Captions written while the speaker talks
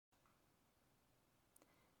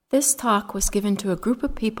This talk was given to a group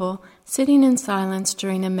of people sitting in silence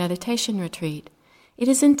during a meditation retreat. It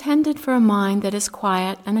is intended for a mind that is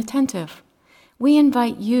quiet and attentive. We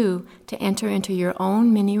invite you to enter into your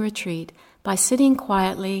own mini-retreat by sitting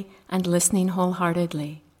quietly and listening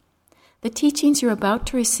wholeheartedly. The teachings you're about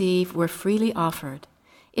to receive were freely offered.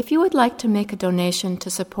 If you would like to make a donation to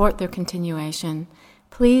support their continuation,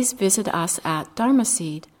 please visit us at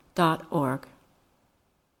dharmaseed.org.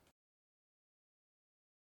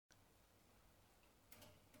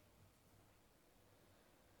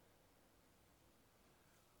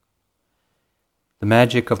 The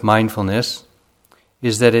magic of mindfulness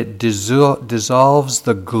is that it dissolves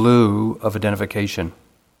the glue of identification.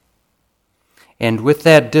 And with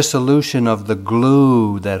that dissolution of the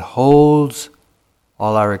glue that holds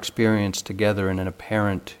all our experience together in an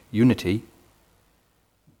apparent unity,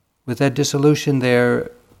 with that dissolution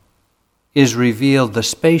there is revealed the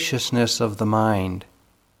spaciousness of the mind,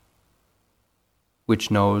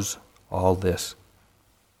 which knows all this.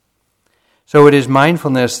 So it is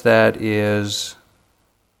mindfulness that is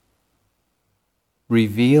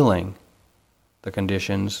revealing the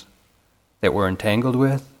conditions that we're entangled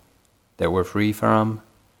with, that we're free from.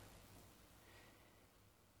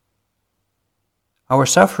 Our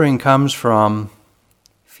suffering comes from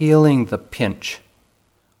feeling the pinch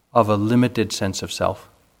of a limited sense of self.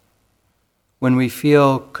 When we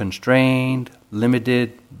feel constrained,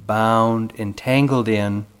 limited, bound, entangled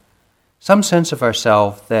in some sense of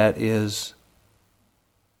ourself that is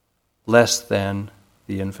less than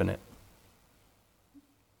the infinite.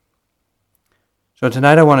 So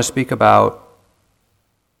tonight I want to speak about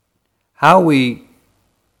how we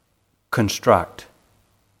construct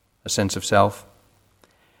a sense of self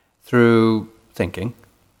through thinking,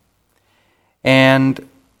 and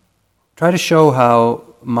try to show how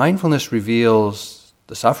mindfulness reveals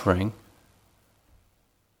the suffering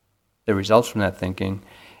that results from that thinking,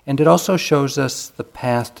 and it also shows us the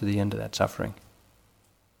path to the end of that suffering,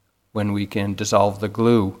 when we can dissolve the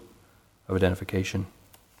glue of identification.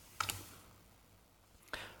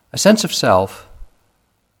 A sense of self,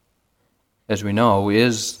 as we know,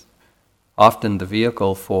 is often the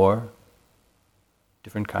vehicle for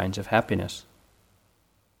different kinds of happiness.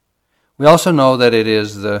 We also know that it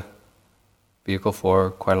is the vehicle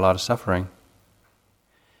for quite a lot of suffering.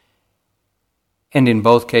 And in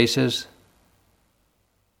both cases,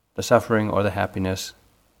 the suffering or the happiness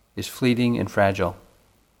is fleeting and fragile.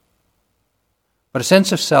 But a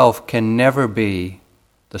sense of self can never be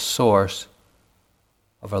the source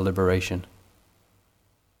of our liberation.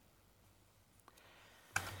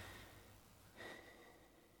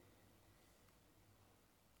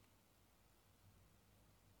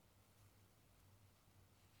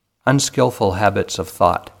 Unskillful habits of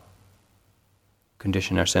thought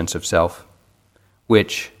condition our sense of self,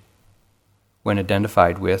 which, when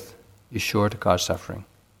identified with, is sure to cause suffering.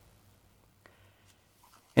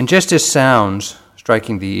 And just as sounds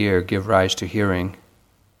striking the ear give rise to hearing,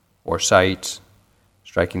 or sights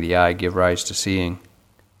striking the eye give rise to seeing,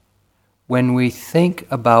 when we think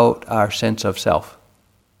about our sense of self,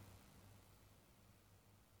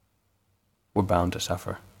 we're bound to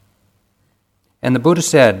suffer. And the Buddha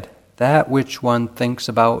said, that which one thinks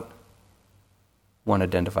about, one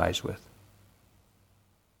identifies with.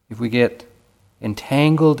 If we get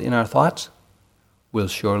entangled in our thoughts, we'll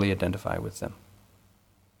surely identify with them.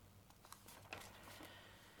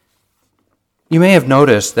 You may have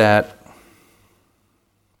noticed that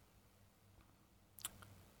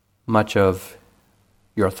much of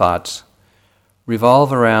your thoughts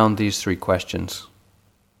revolve around these three questions.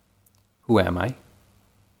 Who am I?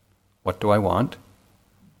 What do I want?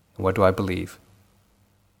 And what do I believe?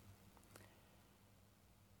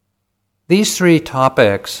 These three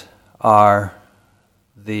topics are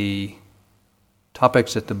the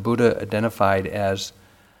topics that the Buddha identified as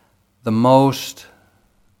the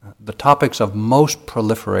topics of most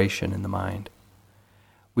proliferation in the mind.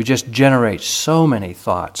 We just generate so many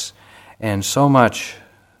thoughts and so much,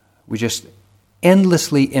 we just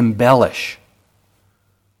endlessly embellish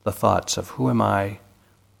the thoughts of who am I,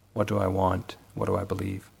 what do I want, what do I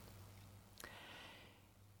believe.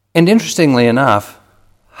 And interestingly enough,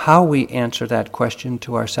 how we answer that question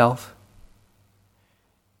to ourselves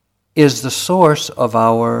is the source of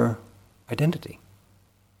our identity.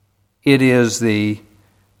 It is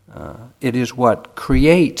what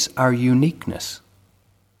creates our uniqueness.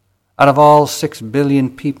 Out of all 6 billion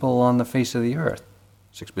people on the face of the earth,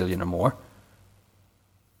 6 billion or more,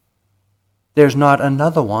 there's not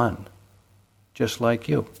another one just like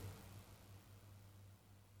you.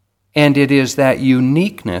 And it is that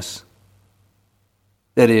uniqueness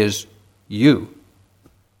that is you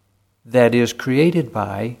that is created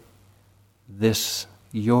by this,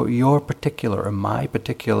 your particular or my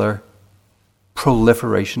particular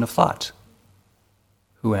proliferation of thoughts.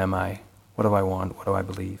 Who am I? What do I want? What do I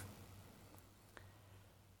believe?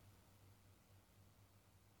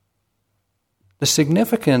 The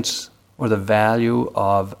significance or the value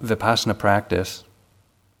of vipassana practice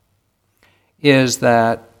is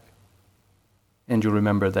that, and you'll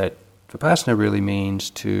remember that vipassana really means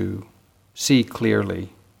to see clearly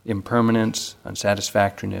impermanence,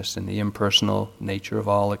 unsatisfactoriness, and the impersonal nature of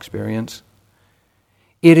all experience.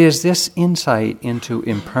 It is this insight into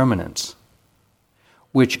impermanence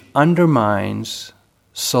which undermines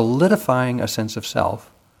solidifying a sense of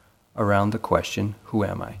self around the question, who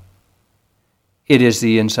am I? It is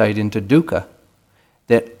the insight into dukkha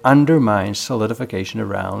that undermines solidification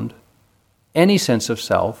around any sense of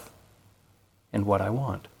self and what I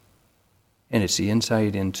want. And it's the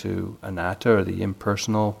insight into anatta, or the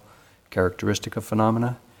impersonal characteristic of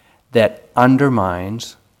phenomena, that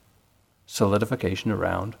undermines solidification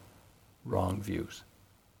around wrong views.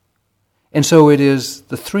 And so it is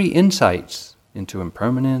the three insights into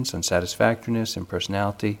impermanence, unsatisfactoriness,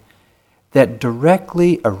 impersonality that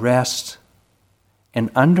directly arrest and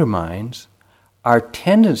undermines our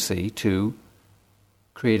tendency to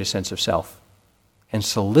create a sense of self and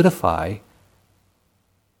solidify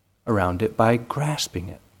around it by grasping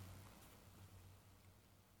it.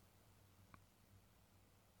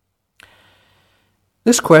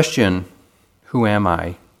 This question, who am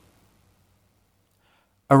I,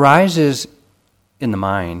 arises in the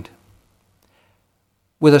mind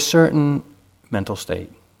with a certain mental state.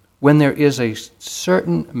 When there is a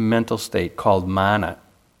certain mental state called mana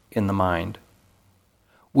in the mind,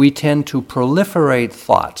 we tend to proliferate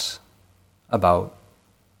thoughts about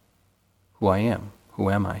who I am, who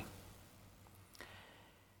am I.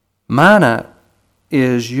 Mana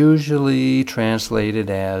is usually translated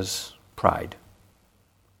as pride,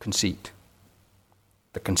 conceit,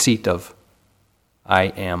 the conceit of I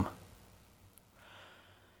am.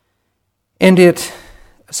 And it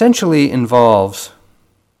essentially involves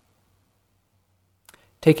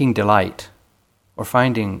taking delight or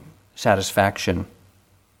finding satisfaction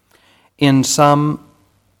in some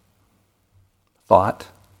thought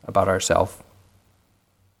about ourselves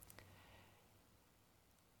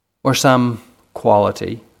or some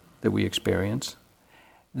quality that we experience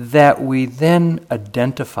that we then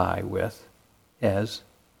identify with as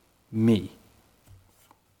me.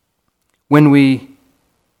 When we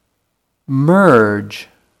merge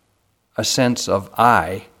a sense of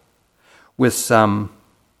I with some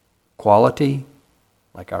quality,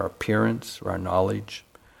 like our appearance or our knowledge,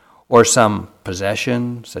 or some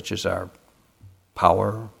possession, such as our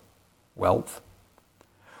power, wealth,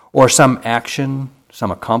 or some action, some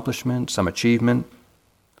accomplishment, some achievement,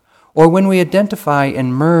 or when we identify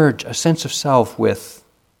and merge a sense of self with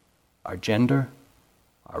our gender,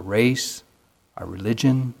 our race, our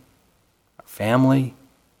religion, our family,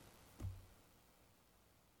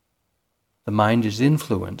 the mind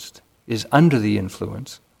is under the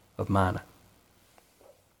influence of mana.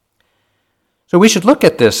 So we should look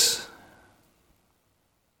at this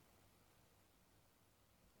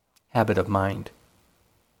habit of mind,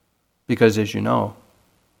 because as you know,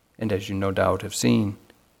 and as you no doubt have seen,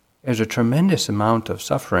 there's a tremendous amount of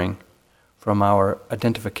suffering from our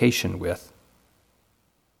identification with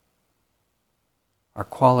our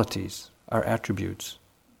qualities, our attributes,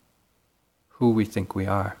 who we think we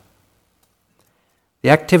are.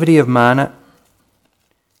 The activity of mana,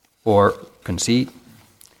 or conceit,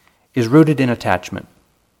 is rooted in attachment.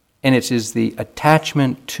 And it is the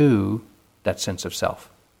attachment to that sense of self.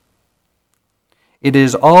 It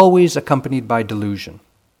is always accompanied by delusion.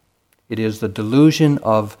 It is the delusion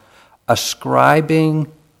of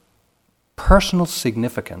ascribing personal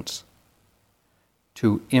significance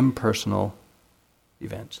to impersonal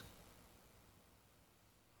events.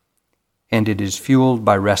 And it is fueled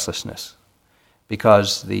by restlessness,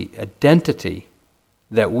 because the identity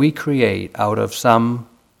that we create out of some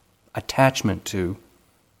attachment to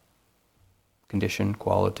condition,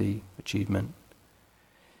 quality, achievement,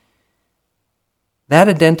 that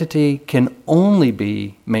identity can only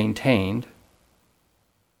be maintained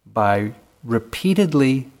by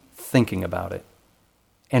repeatedly thinking about it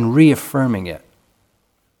and reaffirming it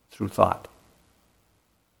through thought.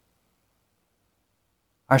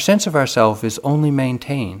 Our sense of ourself is only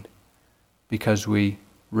maintained because we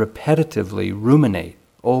repetitively ruminate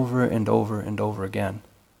over and over and over again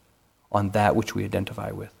on that which we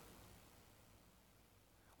identify with.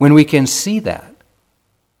 When we can see that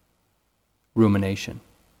rumination,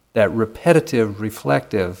 that repetitive,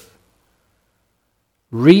 reflective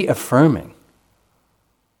reaffirming,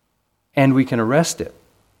 and we can arrest it,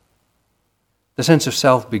 the sense of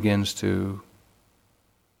self begins to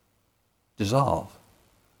dissolve.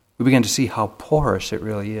 We begin to see how porous it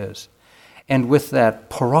really is. And with that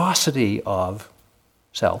porosity of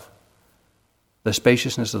self, the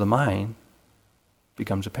spaciousness of the mind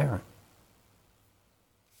becomes apparent.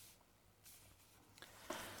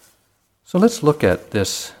 So let's look at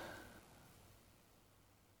this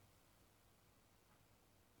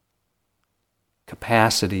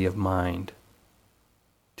capacity of mind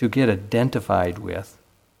to get identified with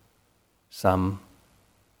some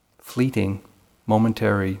fleeting,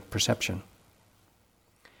 momentary perception.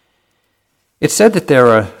 It's said that there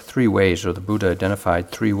are 3 ways, or the Buddha identified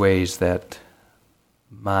 3 ways that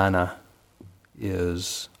mana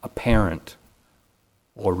is apparent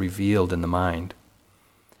or revealed in the mind.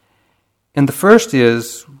 And the first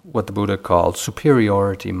is what the Buddha called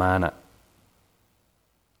superiority mana.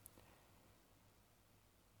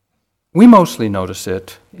 We mostly notice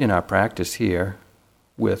it in our practice here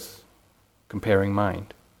with comparing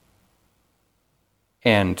mind.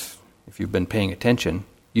 And if you've been paying attention,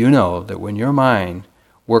 you know that when your mind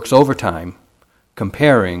works overtime,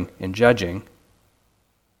 comparing and judging,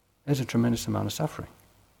 there's a tremendous amount of suffering.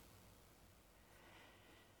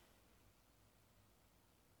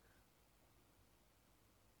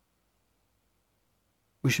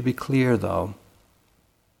 We should be clear, though,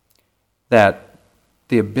 that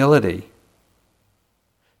the ability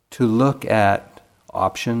to look at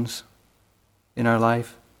options in our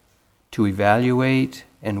life, to evaluate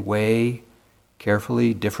and weigh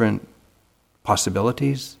carefully different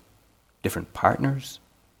possibilities, different partners,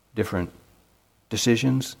 different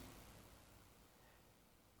decisions.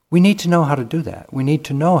 We need to know how to do that. We need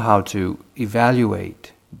to know how to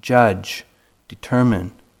evaluate, judge,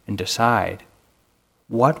 determine, and decide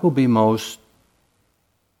what will be most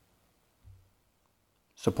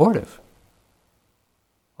supportive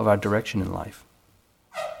of our direction in life.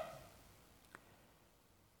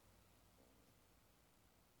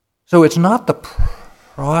 So it's not the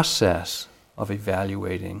process of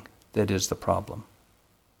evaluating that is the problem.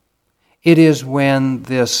 It is when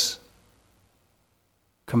this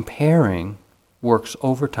comparing works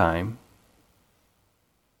overtime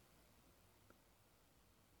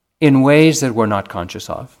in ways that we're not conscious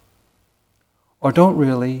of or don't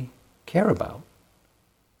really care about.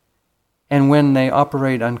 And when they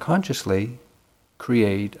operate unconsciously,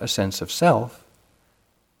 create a sense of self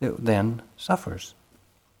that then suffers.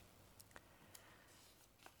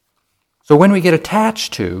 So when we get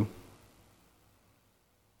attached to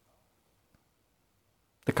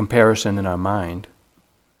the comparison in our mind,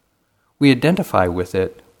 we identify with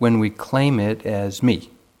it when we claim it as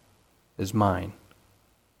me, as mine,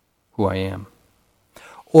 who I am.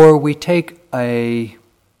 Or we take a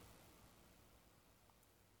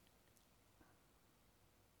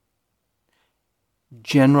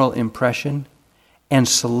general impression and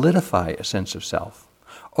solidify a sense of self.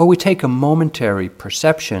 Or we take a momentary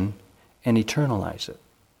perception and eternalize it.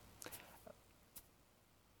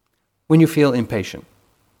 When you feel impatient,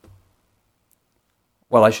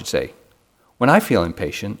 well, I should say, when I feel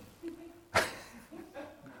impatient,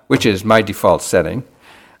 which is my default setting,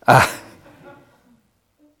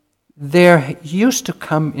 there used to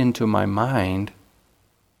come into my mind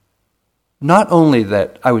not only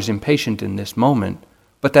that I was impatient in this moment,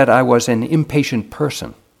 but that I was an impatient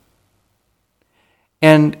person.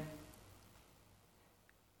 And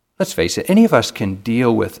let's face it, any of us can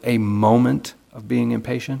deal with a moment of being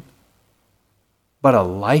impatient, but a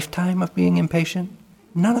lifetime of being impatient,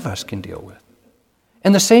 none of us can deal with.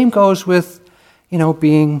 And the same goes with,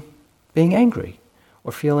 being angry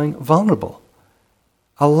or feeling vulnerable.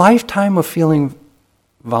 A lifetime of feeling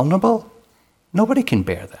vulnerable, nobody can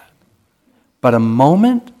bear that. But a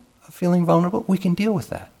moment of feeling vulnerable, we can deal with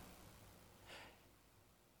that.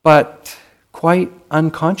 But quite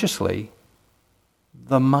unconsciously,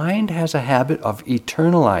 the mind has a habit of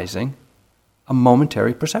eternalizing a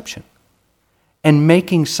momentary perception and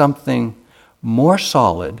making something more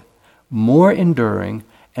solid, more enduring,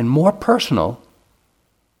 and more personal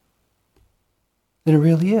than it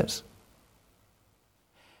really is.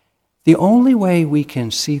 The only way we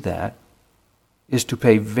can see that is to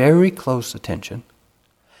pay very close attention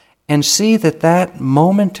and see that that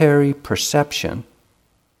momentary perception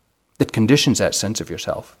that conditions that sense of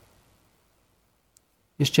yourself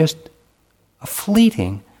is just a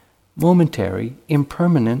fleeting, momentary,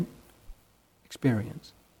 impermanent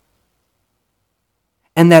experience.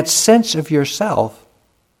 And that sense of yourself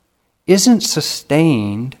isn't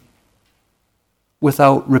sustained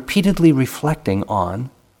without repeatedly reflecting on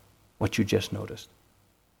what you just noticed.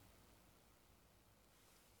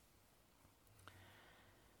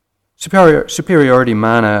 Superiority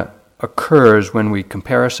mana occurs when we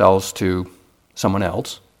compare ourselves to someone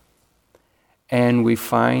else and we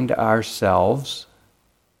find ourselves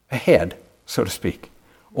ahead, so to speak,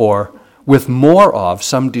 or with more of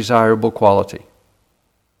some desirable quality.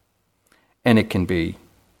 And it can be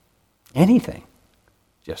anything,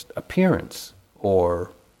 just appearance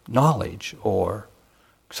or knowledge or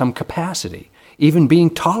some capacity, even being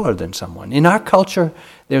taller than someone. In our culture,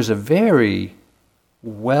 there's a very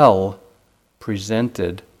well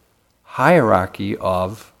presented hierarchy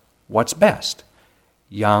of what's best.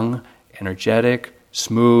 Young, energetic,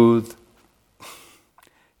 smooth,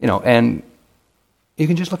 and you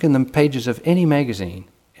can just look in the pages of any magazine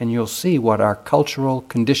and you'll see what our cultural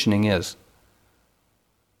conditioning is.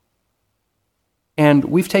 And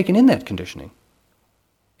we've taken in that conditioning.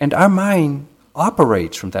 And our mind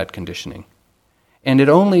operates from that conditioning. And it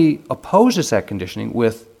only opposes that conditioning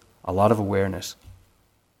with a lot of awareness.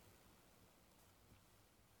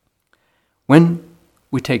 When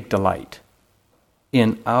we take delight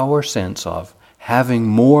in our sense of having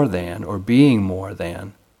more than or being more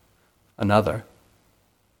than another,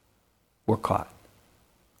 we're caught.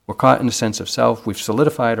 We're caught in a sense of self. We've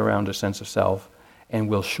solidified around a sense of self, and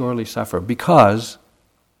we'll surely suffer because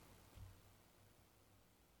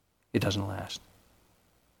it doesn't last.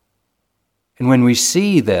 And when we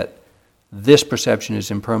see that this perception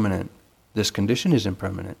is impermanent, this condition is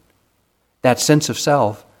impermanent, that sense of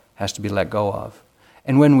self has to be let go of.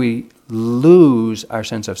 And when we lose our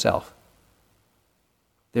sense of self,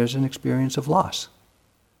 there's an experience of loss.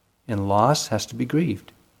 And loss has to be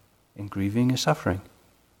grieved. And grieving is suffering.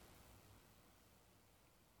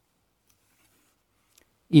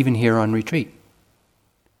 Even here on retreat.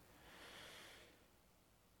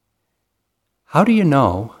 How do you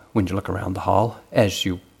know, when you look around the hall, as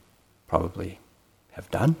you probably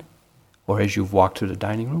have done, or as you've walked through the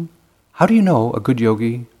dining room, how do you know a good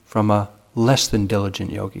yogi from a less than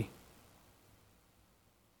diligent yogi?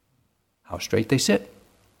 How straight they sit,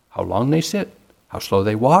 how long they sit, how slow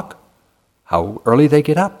they walk, how early they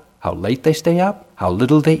get up, how late they stay up, how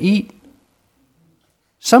little they eat.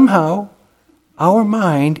 Somehow, our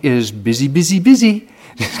mind is busy,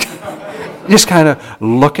 just kind of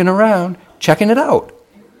looking around, checking it out.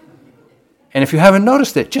 And if you haven't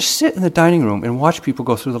noticed it, just sit in the dining room and watch people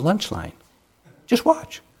go through the lunch line. Just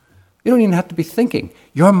watch. You don't even have to be thinking.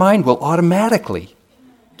 Your mind will automatically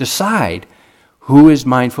decide who is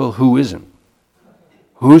mindful, who isn't.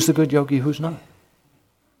 Who's the good yogi, who's not.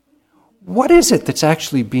 What is it that's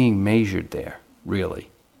actually being measured there, really?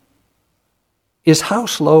 Is how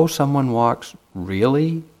slow someone walks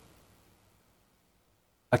really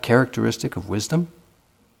a characteristic of wisdom?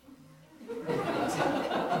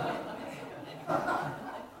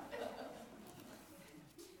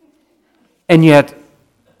 And yet,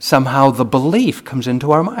 somehow the belief comes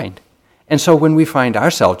into our mind. And so when we find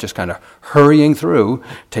ourselves just kind of hurrying through,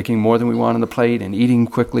 taking more than we want on the plate and eating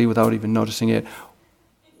quickly without even noticing it,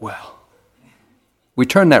 well, we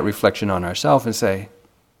turn that reflection on ourselves and say,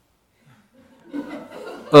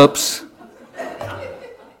 oops.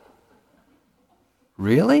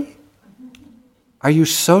 Really? Are you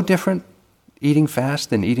so different eating fast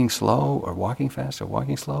than eating slow, or walking fast or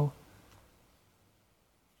walking slow?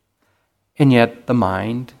 And yet the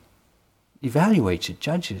mind evaluates it,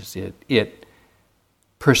 judges it. It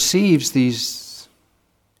perceives these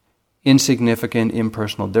insignificant,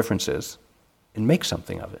 impersonal differences and makes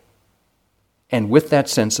something of it. And with that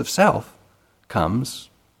sense of self comes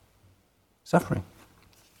suffering.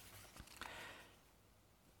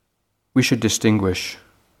 We should distinguish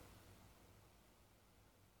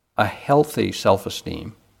a healthy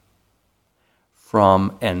self-esteem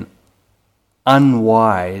from an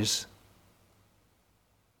unwise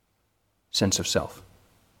sense of self.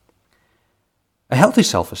 A healthy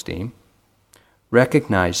self-esteem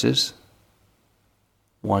recognizes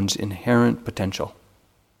one's inherent potential.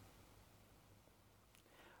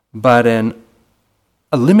 But a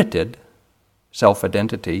limited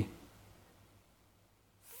self-identity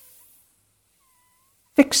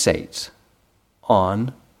fixates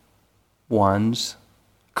on one's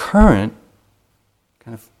current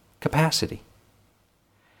kind of capacity.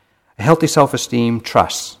 A healthy self-esteem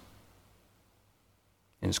trusts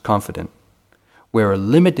and is confident, where a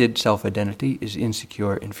limited self-identity is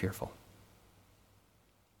insecure and fearful.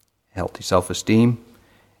 Healthy self-esteem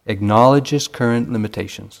acknowledges current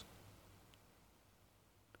limitations.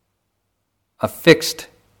 A fixed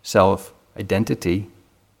self-identity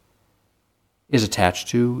is attached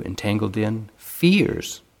to, entangled in,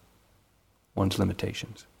 fears one's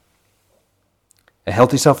limitations. A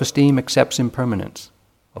healthy self-esteem accepts impermanence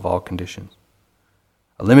of all conditions.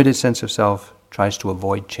 A limited sense of self tries to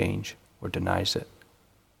avoid change or denies it.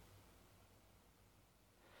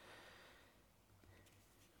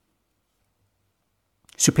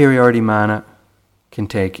 Superiority mana can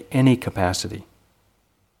take any capacity,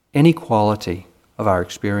 any quality of our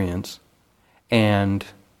experience, and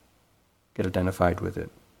get identified with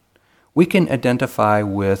it. We can identify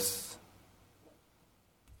with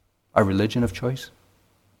our religion of choice.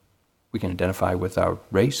 We can identify with our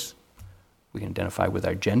race. We can identify with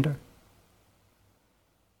our gender.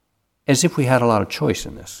 As if we had a lot of choice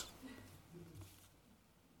in this.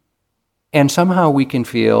 And somehow we can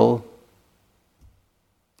feel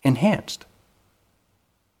enhanced.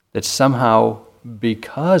 That somehow,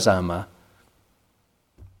 because I'm that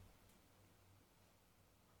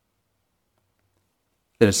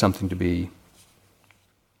is something to be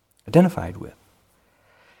identified with.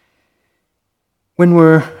 When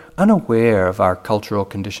we're unaware of our cultural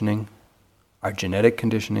conditioning, our genetic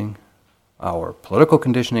conditioning, our political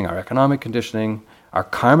conditioning, our economic conditioning, our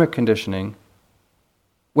karmic conditioning,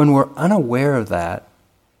 when we're unaware of that,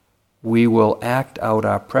 we will act out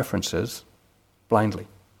our preferences blindly,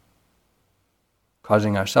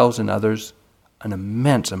 causing ourselves and others an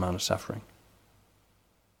immense amount of suffering.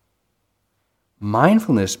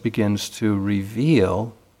 Mindfulness begins to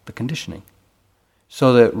reveal the conditioning,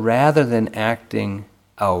 so that rather than acting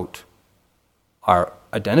out our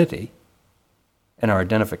identity and our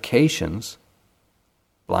identifications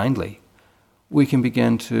blindly, we can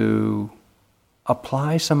begin to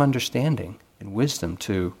apply some understanding and wisdom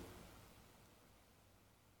to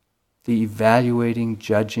the evaluating,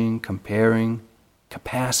 judging, comparing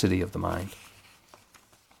capacity of the mind.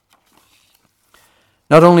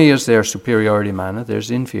 Not only is there superiority mana,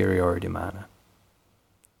 there's inferiority mana.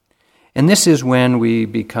 And this is when we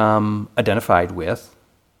become identified with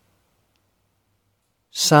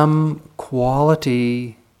some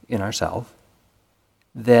quality in ourselves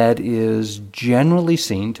that is generally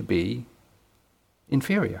seen to be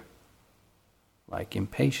inferior, like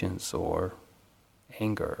impatience or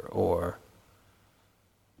anger or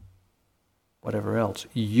whatever else.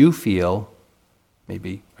 You feel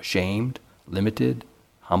maybe ashamed, limited,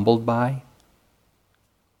 humbled by.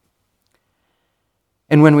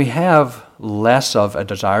 And when we have less of a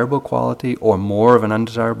desirable quality or more of an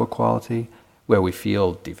undesirable quality, where we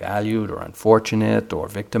feel devalued or unfortunate or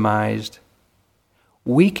victimized,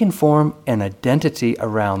 we can form an identity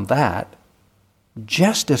around that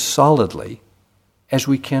just as solidly as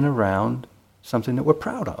we can around something that we're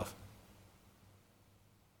proud of.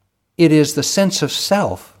 It is the sense of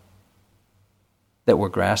self that we're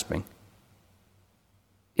grasping.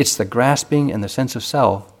 It's the grasping and the sense of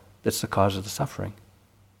self that's the cause of the suffering.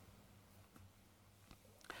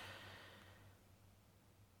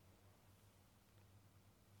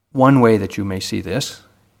 One way that you may see this,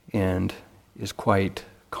 and is quite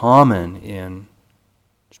common in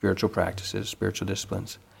spiritual practices, spiritual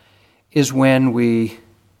disciplines, is when we,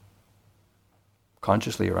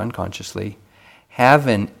 consciously or unconsciously, have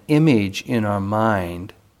an image in our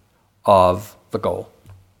mind of the goal.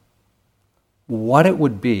 What it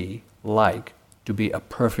would be like to be a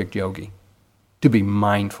perfect yogi, to be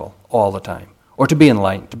mindful all the time, or to be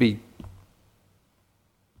enlightened, to be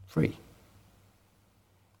free.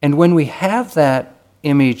 And when we have that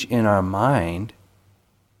image in our mind,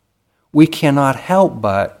 we cannot help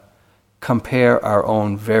but compare our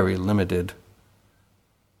own very limited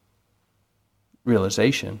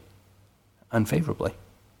realization unfavorably.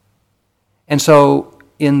 And so,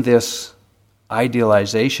 in this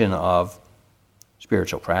idealization of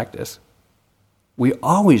spiritual practice, we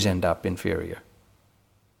always end up inferior.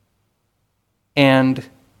 And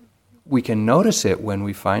we can notice it when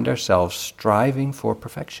we find ourselves striving for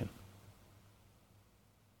perfection.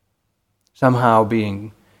 Somehow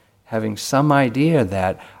having some idea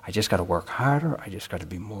that I just got to work harder, I just got to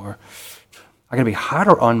be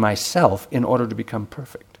harder on myself in order to become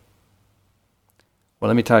perfect. Well,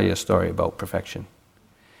 let me tell you a story about perfection.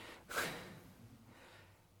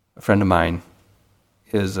 A friend of mine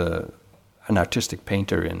is an artistic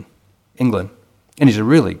painter in England, and he's a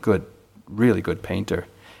really good painter.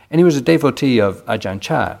 And he was a devotee of Ajahn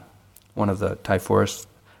Chah, one of the Thai forest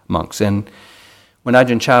monks. And when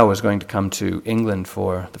Ajahn Chah was going to come to England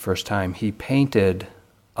for the first time, he painted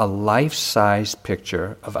a life-size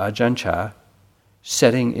picture of Ajahn Chah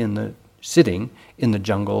sitting in the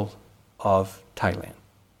jungle of Thailand.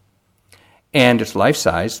 And it's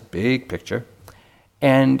life-size, big picture.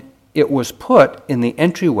 And it was put in the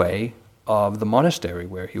entryway of the monastery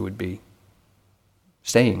where he would be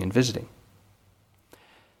staying and visiting.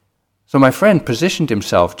 So my friend positioned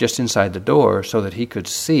himself just inside the door so that he could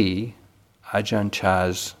see Ajahn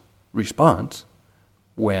Chah's response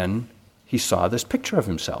when he saw this picture of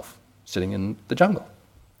himself sitting in the jungle.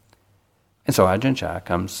 And so Ajahn Chah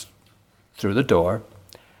comes through the door,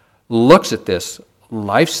 looks at this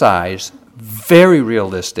life-size, very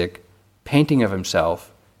realistic painting of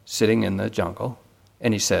himself sitting in the jungle,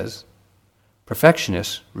 and he says,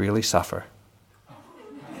 "Perfectionists really suffer."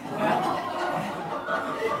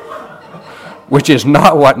 Which is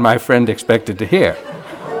not what my friend expected to hear.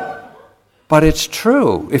 But it's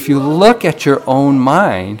true. If you look at your own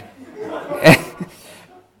mind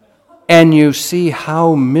and you see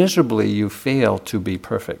how miserably you fail to be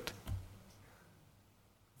perfect,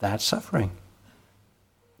 that's suffering.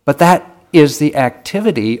 But that is the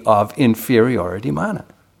activity of inferiority mana.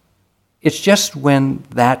 It's just when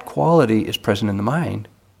that quality is present in the mind,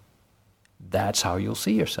 that's how you'll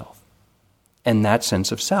see yourself. And that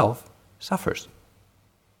sense of self suffers.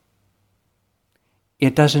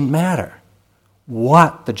 It doesn't matter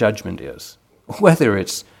what the judgment is, whether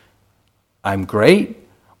it's I'm great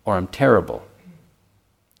or I'm terrible.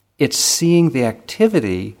 It's seeing the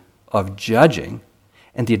activity of judging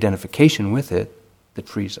and the identification with it that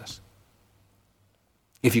frees us.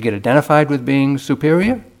 If you get identified with being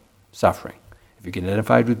superior, suffering. If you get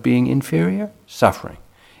identified with being inferior, suffering.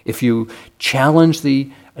 If you challenge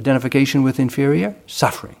the identification with inferior,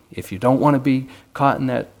 suffering. If you don't want to be caught in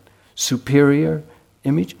that superior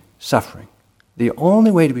image, suffering. The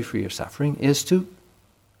only way to be free of suffering is to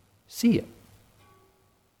see it.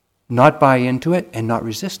 Not buy into it and not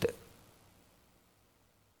resist it.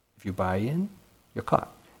 If you buy in, you're caught.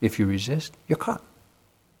 If you resist, you're caught.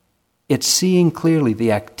 It's seeing clearly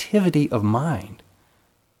the activity of mind,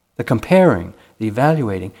 the comparing, the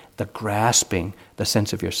evaluating, the grasping, the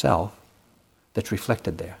sense of yourself that's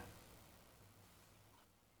reflected there.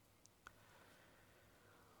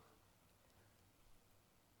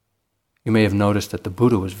 You may have noticed that the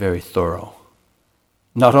Buddha was very thorough.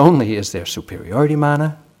 Not only is there superiority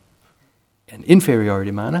mana and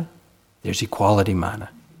inferiority mana, there's equality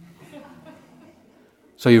mana.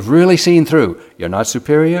 So you've really seen through. You're not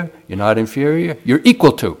superior, you're not inferior, you're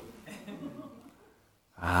equal to.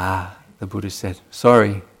 The Buddha said,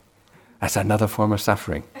 sorry, that's another form of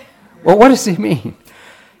suffering. Well, what does he mean?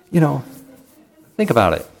 Think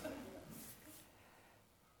about it.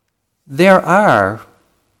 There are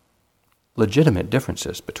legitimate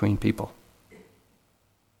differences between people.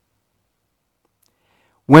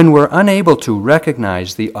 When we're unable to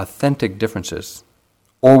recognize the authentic differences,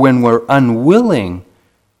 or when we're unwilling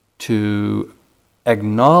to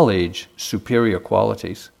acknowledge superior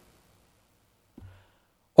qualities,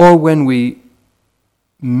 or when we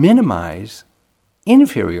minimize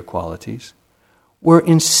inferior qualities, we're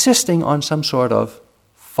insisting on some sort of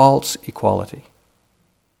false equality.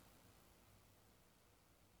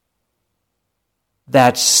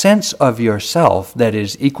 That sense of yourself that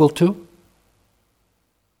is equal to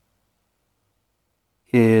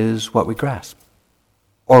is what we grasp,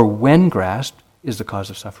 or when grasped, is the cause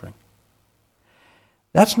of suffering.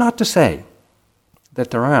 That's not to say that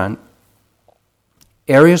there aren't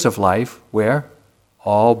areas of life where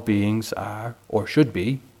all beings are, or should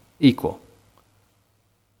be, equal.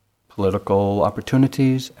 Political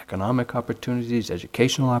opportunities, economic opportunities,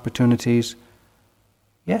 educational opportunities.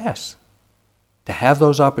 Yes, to have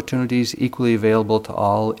those opportunities equally available to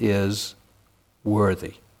all is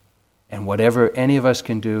worthy. And whatever any of us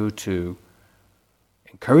can do to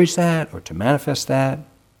encourage that or to manifest that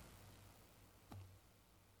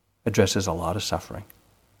addresses a lot of suffering.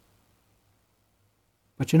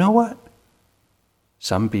 But you know what?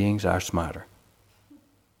 Some beings are smarter.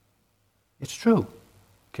 It's true.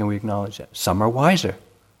 Can we acknowledge that? Some are wiser.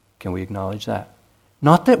 Can we acknowledge that?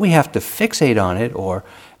 Not that we have to fixate on it or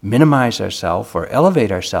minimize ourselves or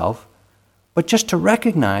elevate ourselves, but just to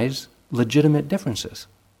recognize legitimate differences.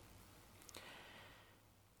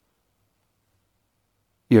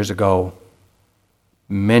 Years ago,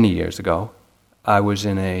 many years ago, I was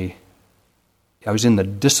in the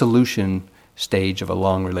dissolution stage of a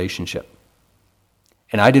long relationship.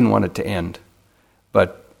 And I didn't want it to end,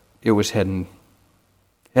 but it was heading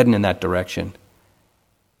in that direction.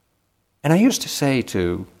 And I used to say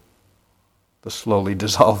to the slowly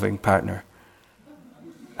dissolving partner,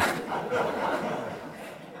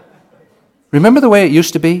 remember the way it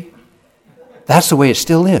used to be? That's the way it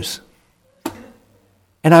still is.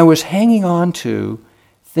 And I was hanging on to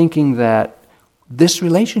thinking that this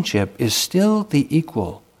relationship is still the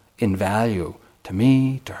equal in value to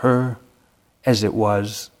me, to her, as it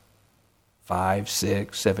was 5,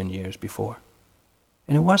 6, 7 years before.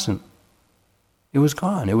 And it wasn't. It was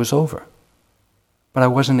gone. It was over. But I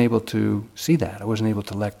wasn't able to see that. I wasn't able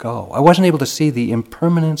to let go. I wasn't able to see the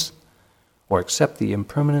impermanence or accept the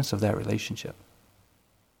impermanence of that relationship.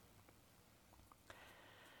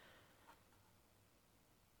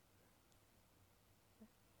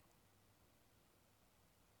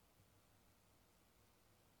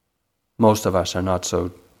 Most of us are not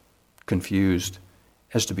so confused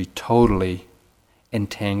as to be totally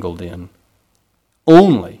entangled in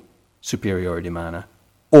only superiority mana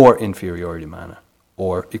or inferiority mana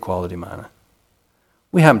or equality mana.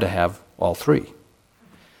 We happen to have all three.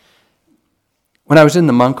 When I was in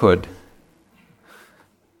the monkhood,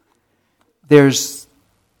 it was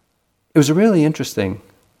a really interesting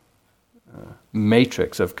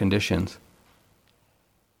matrix of conditions.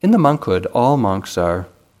 In the monkhood, all monks are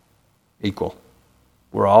equal.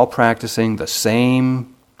 We're all practicing the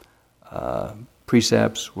same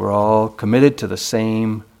precepts. We're all committed to the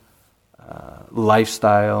same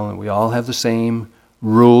lifestyle, and we all have the same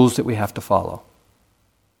rules that we have to follow.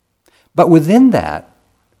 But within that,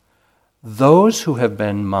 those who have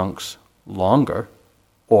been monks longer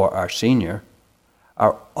or are senior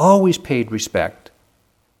are always paid respect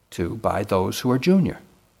to by those who are junior.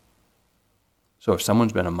 So if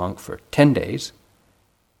someone's been a monk for 10 days,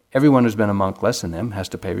 everyone who's been a monk less than them has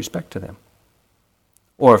to pay respect to them.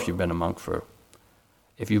 Or if you've been a monk or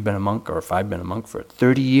if I've been a monk for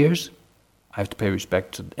 30 years, I have to pay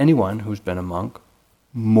respect to anyone who's been a monk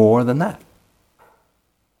more than that.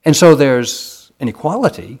 And so there's an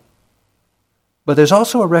equality, but there's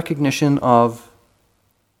also a recognition of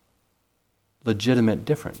legitimate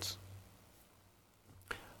difference.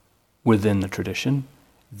 Within the tradition,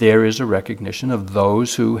 there is a recognition of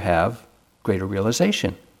those who have greater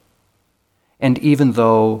realization. And even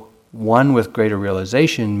though one with greater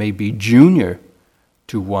realization may be junior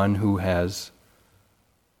to one who has,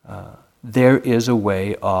 there is a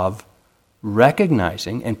way of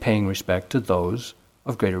recognizing and paying respect to those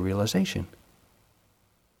of greater realization.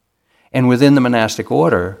 And within the monastic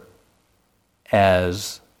order,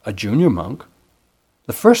 as a junior monk,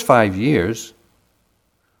 the first 5 years,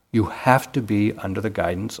 you have to be under the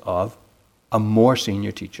guidance of a more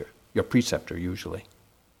senior teacher, your preceptor usually.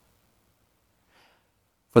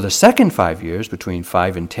 For the second 5 years, between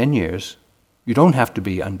 5 and 10 years, you don't have to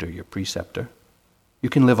be under your preceptor. You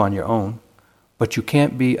can live on your own, but you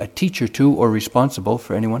can't be a teacher to or responsible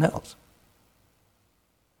for anyone else.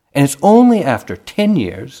 And it's only after 10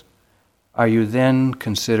 years are you then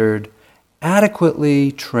considered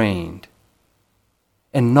adequately trained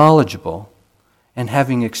and knowledgeable and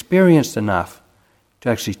having experienced enough to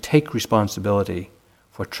actually take responsibility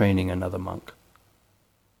for training another monk.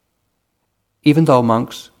 Even though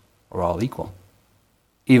monks are all equal,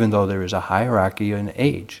 even though there is a hierarchy in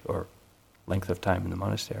age or length of time in the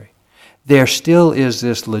monastery, there still is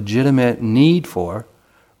this legitimate need for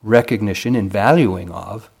recognition and valuing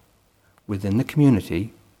of, within the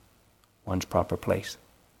community, one's proper place.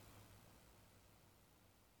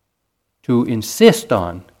 To insist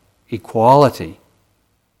on equality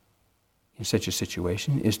in such a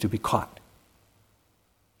situation is to be caught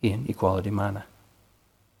in equality mana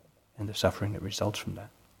and the suffering that results from that.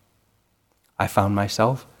 I found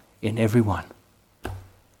myself in every one,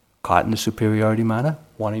 caught in the superiority mana,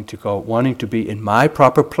 wanting to be in my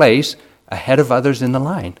proper place ahead of others in the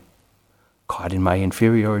line, caught in my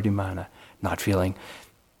inferiority mana, not feeling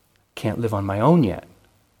can't live on my own yet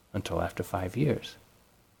until after 5 years.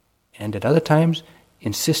 And at other times,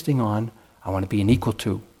 insisting on, I want to be an equal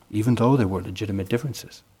to, even though there were legitimate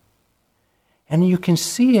differences. And you can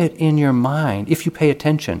see it in your mind, if you pay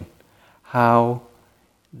attention, how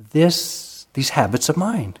these habits of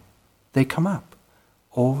mind, they come up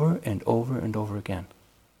over and over and over again.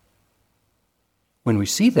 When we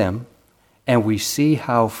see them, and we see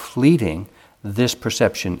how fleeting this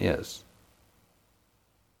perception is,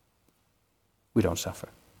 we don't suffer.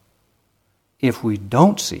 If we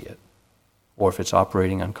don't see it, or if it's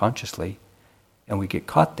operating unconsciously, and we get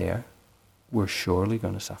caught there, we're surely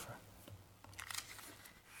going to suffer.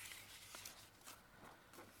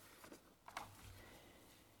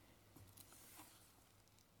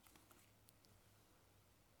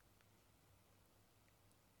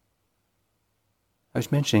 I was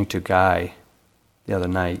mentioning to Guy the other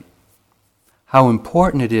night how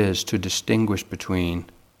important it is to distinguish between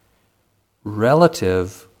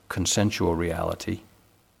relative consensual reality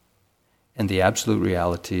and the absolute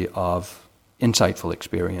reality of insightful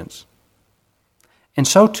experience. And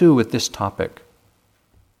so too with this topic.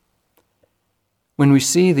 When we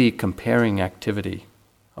see the comparing activity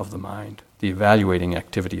of the mind, the evaluating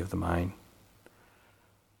activity of the mind,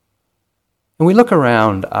 and we look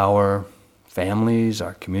around our families,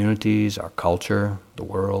 our communities, our culture, the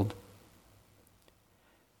world,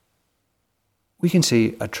 we can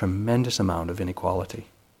see a tremendous amount of inequality.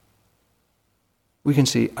 We can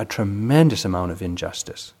see a tremendous amount of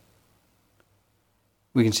injustice.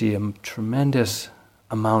 We can see a tremendous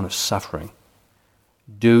amount of suffering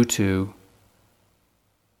due to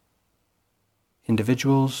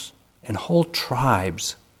individuals and whole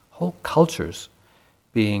tribes, whole cultures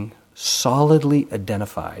being solidly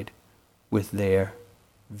identified with their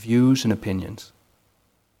views and opinions.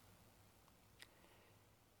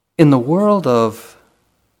 In the world of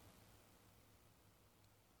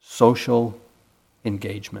social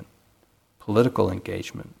engagement, political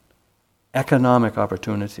engagement, economic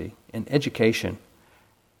opportunity, and education,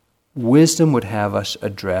 wisdom would have us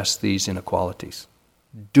address these inequalities.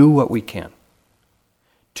 Do what we can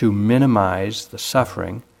to minimize the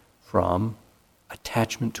suffering from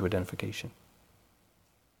attachment to identification.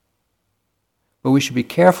 But we should be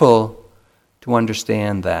careful to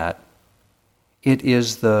understand that it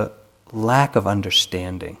is the lack of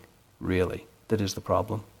understanding, really, that is the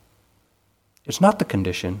problem. It's not the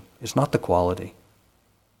condition, it's not the quality.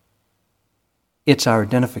 It's our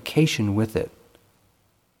identification with it,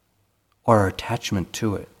 or our attachment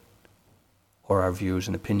to it, or our views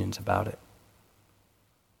and opinions about it.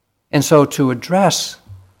 And so to address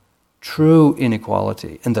true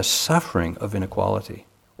inequality and the suffering of inequality,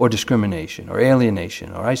 or discrimination, or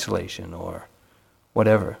alienation, or isolation, or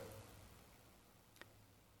whatever,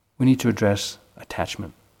 we need to address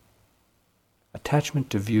attachment. Attachment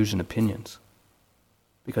to views and opinions,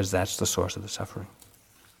 because that's the source of the suffering.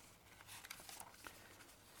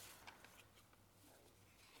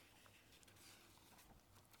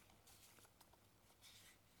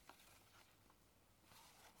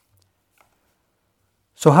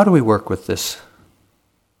 So how do we work with this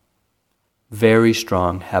very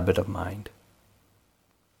strong habit of mind?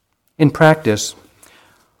 In practice,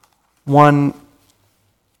 one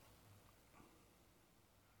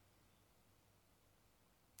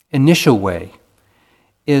initial way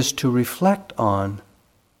is to reflect on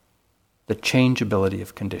the changeability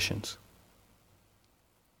of conditions.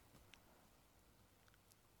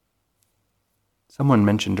 Someone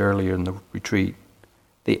mentioned earlier in the retreat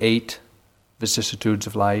the 8 vicissitudes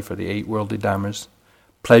of life, or the 8 worldly dharmas: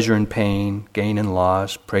 pleasure and pain, gain and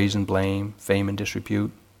loss, praise and blame, fame and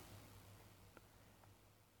disrepute.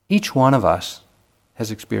 Each one of us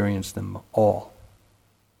has experienced them all.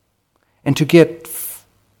 And to get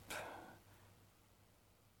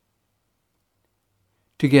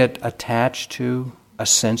attached to a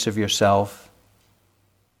sense of yourself,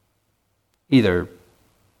 either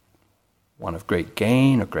one of great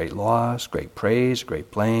gain or great loss, great praise,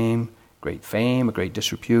 great blame, great fame or great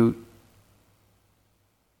disrepute,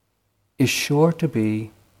 is sure to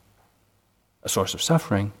be a source of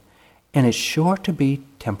suffering, and is sure to be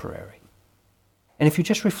temporary. And if you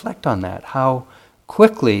just reflect on that, how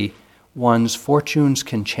quickly one's fortunes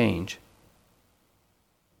can change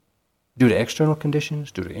due to external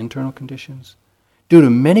conditions, due to internal conditions, due to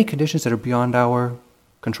many conditions that are beyond our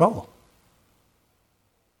control.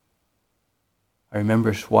 I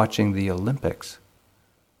remember watching the Olympics.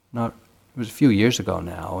 It was a few years ago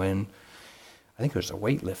now, and I think it was the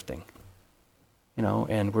weightlifting.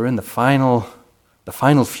 And we're in the final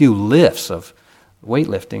few lifts of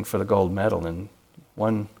weightlifting for the gold medal, and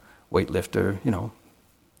one weightlifter,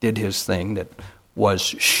 did his thing that was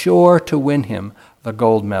sure to win him the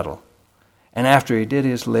gold medal. And after he did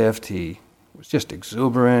his lift, he was just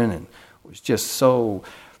exuberant and was just so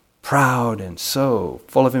proud and so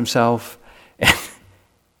full of himself.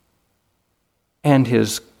 And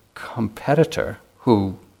his competitor,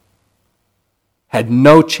 who had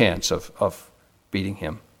no chance of beating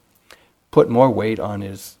him, put more weight on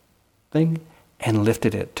his thing and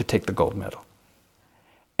lifted it to take the gold medal.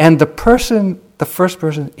 And the first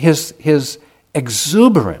person, his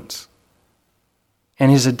exuberance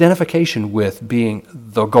and his identification with being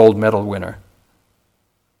the gold medal winner,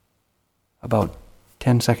 about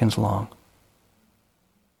 10 seconds long.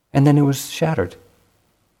 And then it was shattered.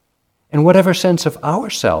 And whatever sense of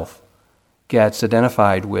ourself gets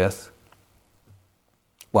identified with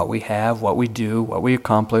what we have, what we do, what we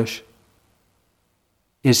accomplish,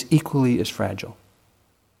 is equally as fragile.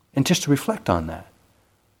 And just to reflect on that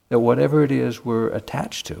whatever it is we're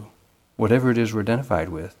attached to, whatever it is we're identified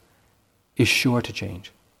with, is sure to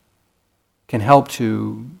change. Can help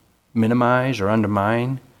to minimize or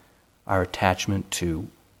undermine our attachment to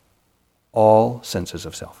all senses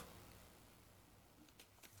of self.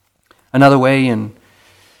 Another way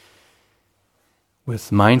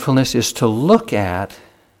with mindfulness is to look at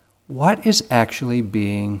what is actually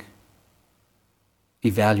being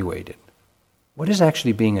evaluated? What is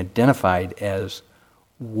actually being identified as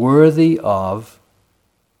worthy of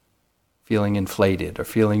feeling inflated or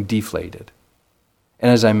feeling deflated?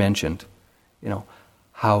 And as I mentioned,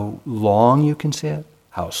 how long you can sit,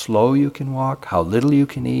 how slow you can walk, how little you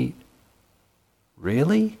can eat.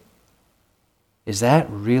 Really? Is that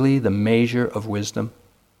really the measure of wisdom?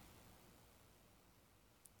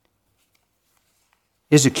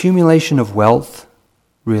 Is accumulation of wealth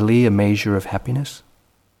really a measure of happiness?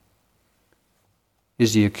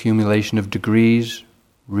 Is the accumulation of degrees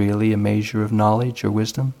really a measure of knowledge or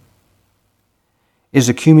wisdom? Is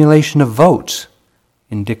accumulation of votes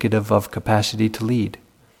indicative of capacity to lead?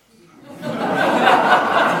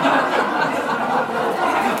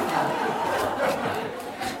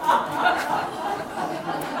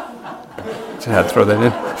 So I had to throw that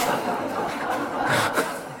in.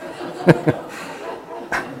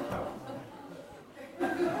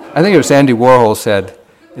 I think it was Andy Warhol said,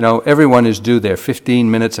 everyone is due their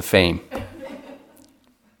 15 minutes of fame.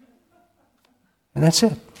 And that's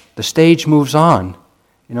it. The stage moves on.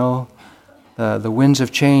 The winds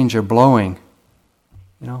of change are blowing.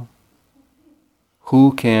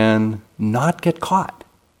 Who can not get caught?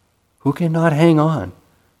 Who can not hang on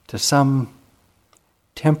to some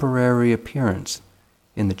temporary appearance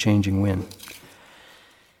in the changing wind?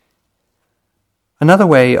 Another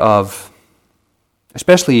way of,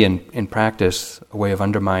 especially in practice, a way of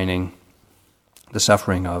undermining the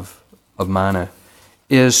suffering of mana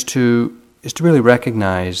is to really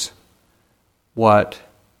recognize what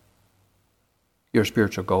your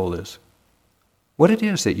spiritual goal is. What it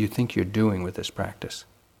is that you think you're doing with this practice.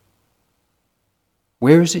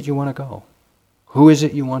 Where is it you want to go? Who is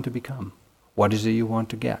it you want to become? What is it you want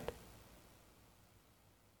to get?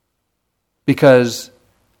 Because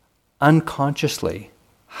unconsciously,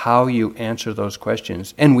 how you answer those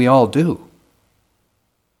questions, and we all do,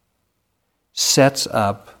 sets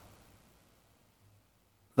up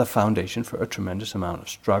the foundation for a tremendous amount of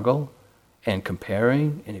struggle and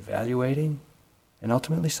comparing and evaluating and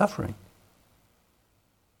ultimately suffering.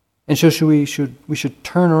 And so we should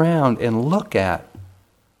turn around and look at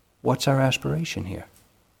what's our aspiration here.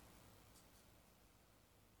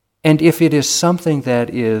 And if it is something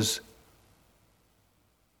that is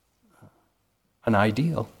an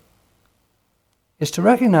ideal, is to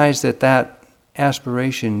recognize that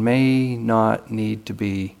aspiration may not need to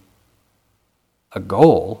be a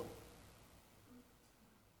goal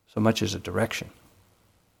so much as a direction.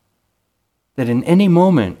 That in any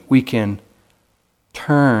moment we can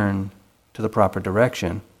turn to the proper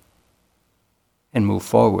direction and move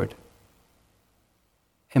forward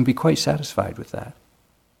and be quite satisfied with that,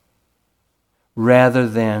 rather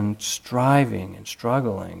than striving and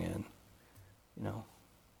struggling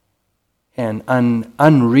and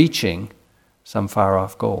unreaching some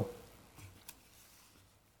far-off goal.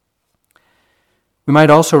 We might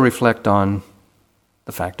also reflect on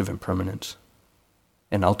the fact of impermanence,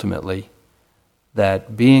 and ultimately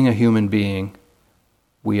that being a human being,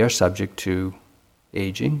 we are subject to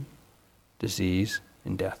aging, disease,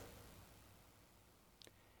 and death.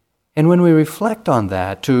 And when we reflect on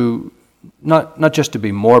that, to not just to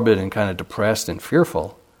be morbid and kind of depressed and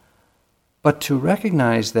fearful, but to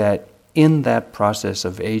recognize that in that process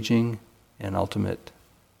of aging and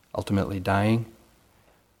ultimately dying,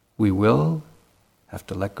 we will have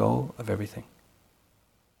to let go of everything.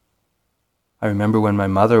 I remember when my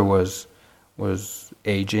mother was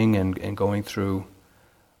aging and going through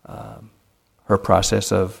her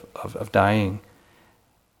process of dying.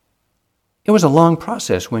 It was a long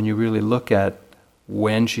process when you really look at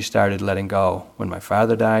when she started letting go. When my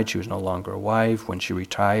father died, she was no longer a wife. When she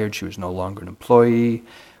retired, she was no longer an employee.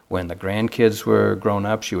 When the grandkids were grown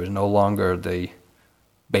up, she was no longer the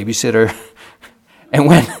babysitter.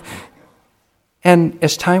 And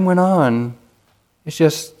as time went on, it's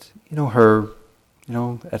just,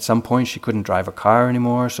 at some point she couldn't drive a car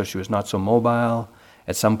anymore, so she was not so mobile.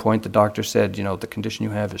 At some point the doctor said, the condition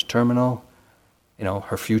you have is terminal.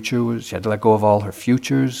 Her future she had to let go of all her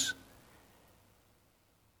futures.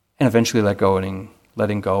 And eventually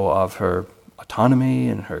letting go of her autonomy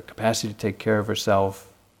and her capacity to take care of herself.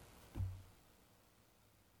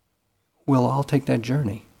 We'll all take that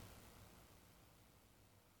journey.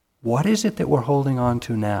 What is it that we're holding on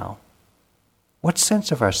to now? What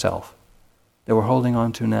sense of ourself that we're holding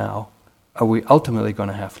on to now are we ultimately going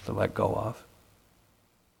to have to let go of?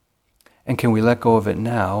 And can we let go of it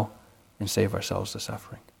now and save ourselves the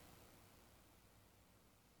suffering?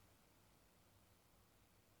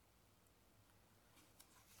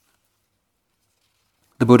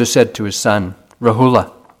 The Buddha said to his son,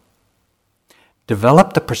 Rahula,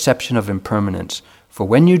 develop the perception of impermanence For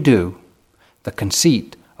when you do, the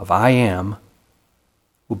conceit of I am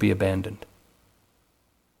will be abandoned.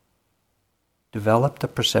 Develop the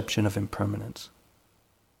perception of impermanence.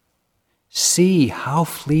 See how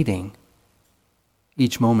fleeting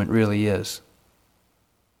each moment really is.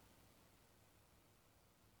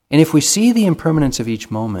 And if we see the impermanence of each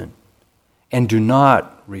moment and do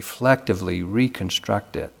not reflectively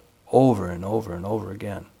reconstruct it over and over and over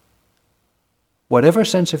again, whatever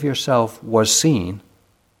sense of yourself was seen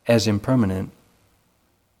as impermanent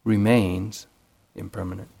remains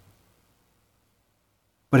impermanent.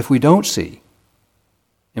 But if we don't see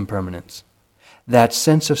impermanence, that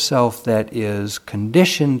sense of self that is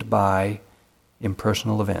conditioned by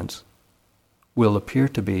impersonal events will appear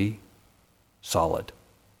to be solid,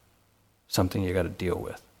 something you got to deal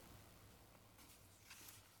with.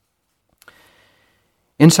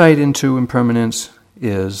 Insight into impermanence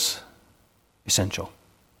is essential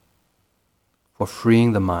for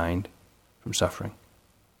freeing the mind from suffering.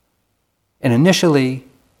 And initially,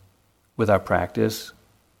 with our practice,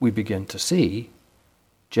 we begin to see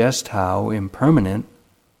just how impermanent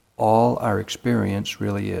all our experience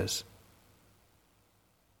really is.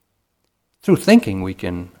 Through thinking, we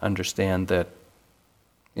can understand that,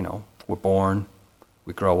 we're born,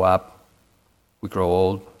 we grow up, we grow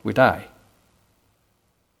old, we die.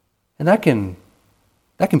 And that can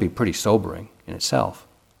be pretty sobering in itself.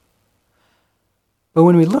 But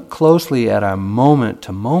when we look closely at our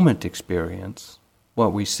moment-to-moment experience,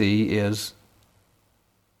 what we see is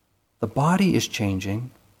the body is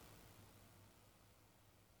changing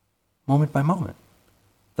moment by moment.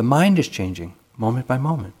 The mind is changing moment by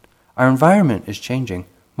moment. Our environment is changing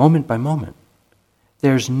moment by moment.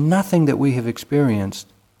 There's nothing that we have experienced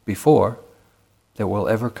before that will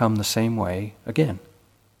ever come the same way again.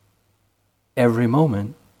 Every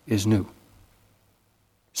moment is new.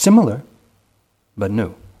 Similar, but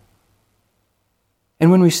new.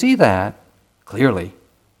 And when we see that clearly,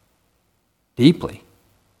 deeply,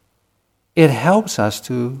 it helps us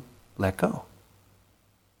to let go.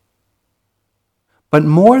 But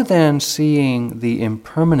more than seeing the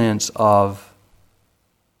impermanence of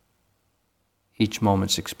each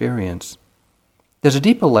moment's experience, there's a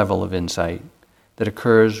deeper level of insight that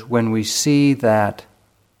occurs when we see that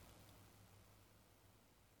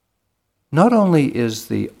not only is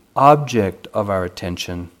the object of our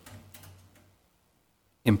attention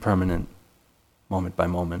impermanent moment by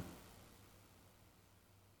moment,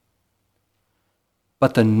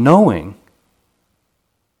 but the knowing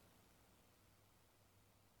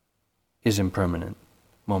is impermanent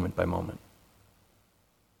moment by moment.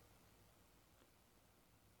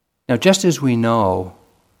 Now, just as we know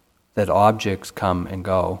that objects come and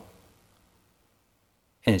go,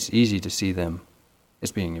 and it's easy to see them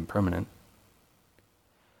as being impermanent,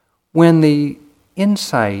 when the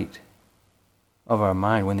insight of our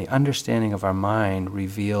mind, when the understanding of our mind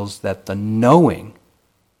reveals that the knowing,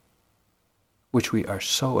 which we are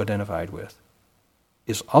so identified with,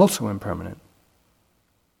 is also impermanent,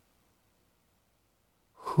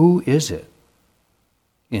 who is it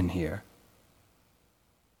in here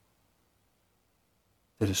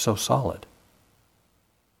that is so solid,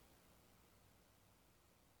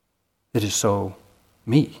 that is so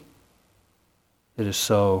me, that is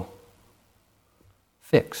so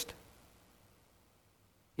fixed?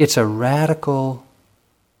 It's a radical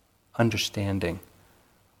understanding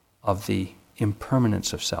of the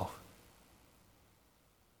impermanence of self,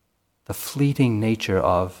 the fleeting nature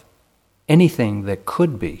of anything that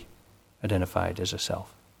could be identified as a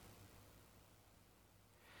self.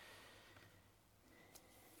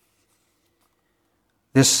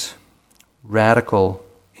 This radical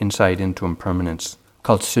insight into impermanence,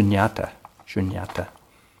 called shunyata.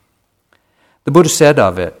 The Buddha said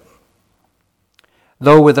of it,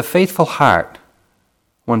 though with a faithful heart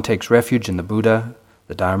one takes refuge in the Buddha,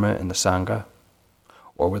 the Dharma, and the Sangha,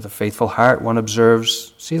 or with a faithful heart one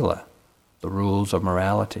observes sila, the rules of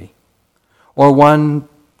morality, or one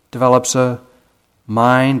develops a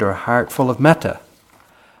mind or heart full of metta,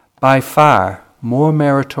 by far more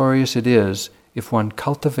meritorious it is if one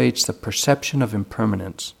cultivates the perception of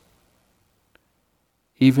impermanence,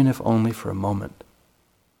 even if only for a moment.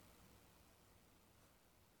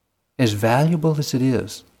 As valuable as it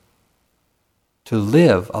is to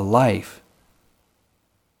live a life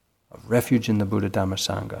of refuge in the Buddha, Dhamma,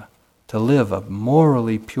 Sangha, to live a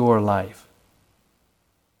morally pure life,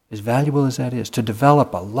 as valuable as that is, to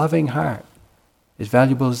develop a loving heart, as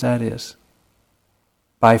valuable as that is,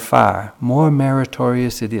 by far more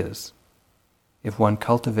meritorious it is if one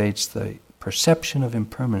cultivates the perception of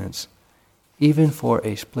impermanence, even for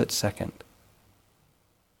a split second.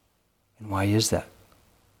 And why is that?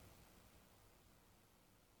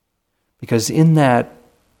 Because in that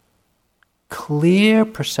clear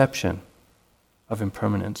perception of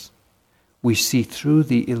impermanence, we see through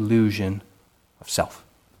the illusion of self.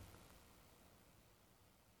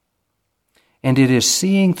 And it is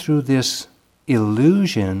seeing through this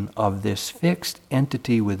illusion of this fixed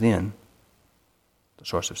entity within, the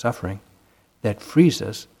source of suffering, that frees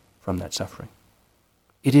us from that suffering.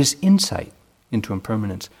 It is insight into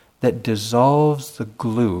impermanence that dissolves the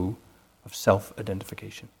glue of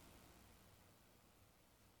self-identification.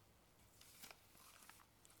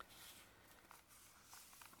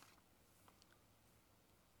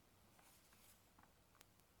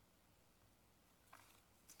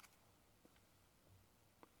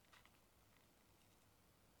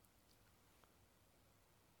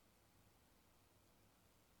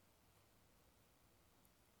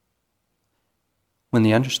 When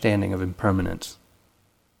the understanding of impermanence,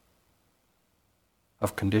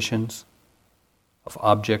 of conditions, of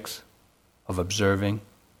objects, of observing,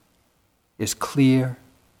 is clear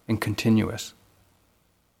and continuous,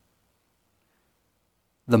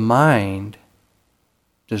 the mind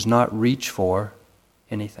does not reach for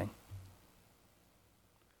anything.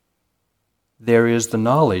 There is the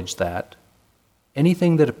knowledge that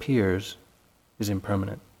anything that appears is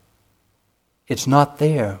impermanent. It's not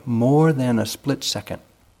there more than a split second.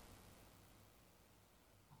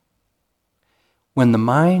 When the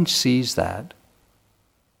mind sees that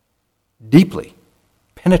deeply,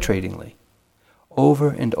 penetratingly,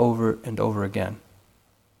 over and over and over again,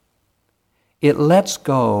 it lets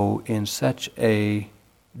go in such a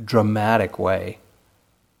dramatic way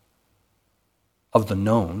of the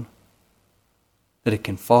known that it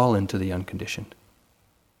can fall into the unconditioned.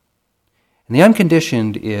 And the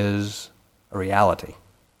unconditioned is a reality.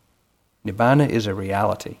 Nibbana is a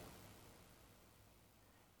reality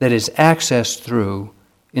that is accessed through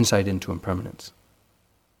insight into impermanence.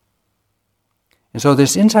 And so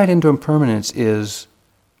this insight into impermanence is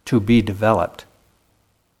to be developed,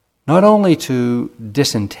 not only to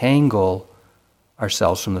disentangle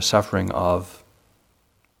ourselves from the suffering of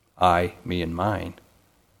I, me, and mine,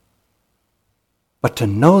 but to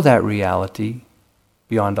know that reality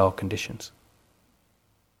beyond all conditions.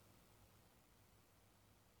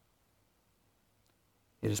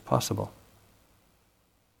 It is possible.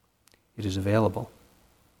 It is available.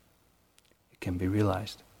 It can be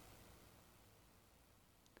realized.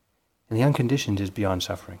 And the unconditioned is beyond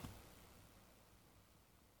suffering.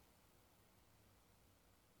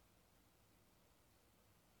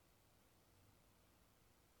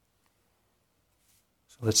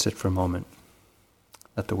 So let's sit for a moment.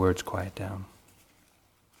 Let the words quiet down.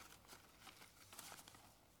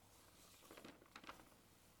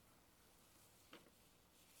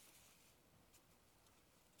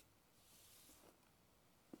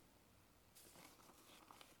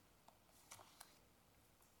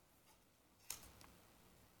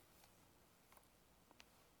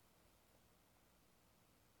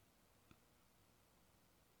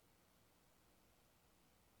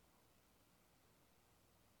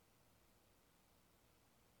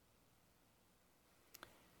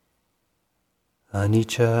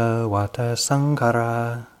 Anicca vata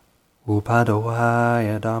sankhara upadova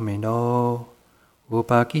yadamino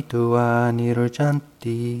upakitva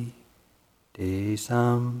nirjanti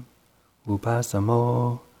desam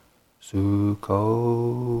upasamo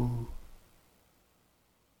sukho.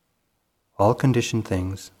 All conditioned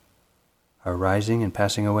things are rising and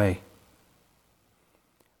passing away.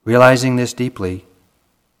 Realizing this deeply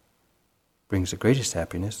brings the greatest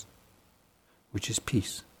happiness, which is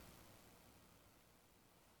peace.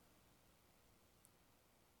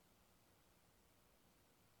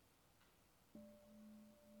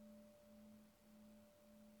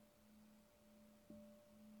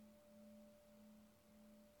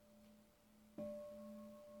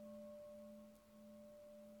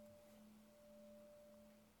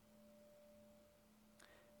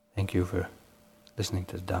 Thank you for listening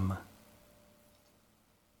to the Dhamma.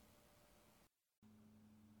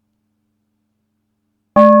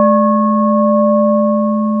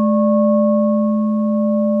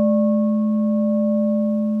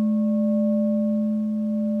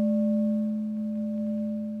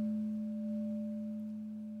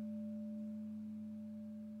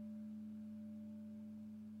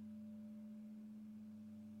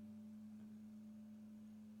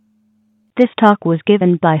 This talk was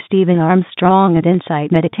given by Stephen Armstrong at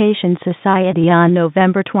Insight Meditation Society on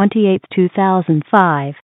November 28,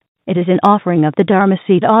 2005. It is an offering of the Dharma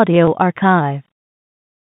Seed Audio Archive.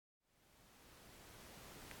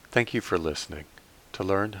 Thank you for listening. To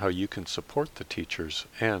learn how you can support the teachers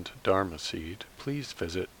and Dharma Seed, please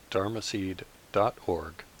visit dharmaseed.org.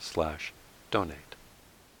 www.mindfulness.org/donate.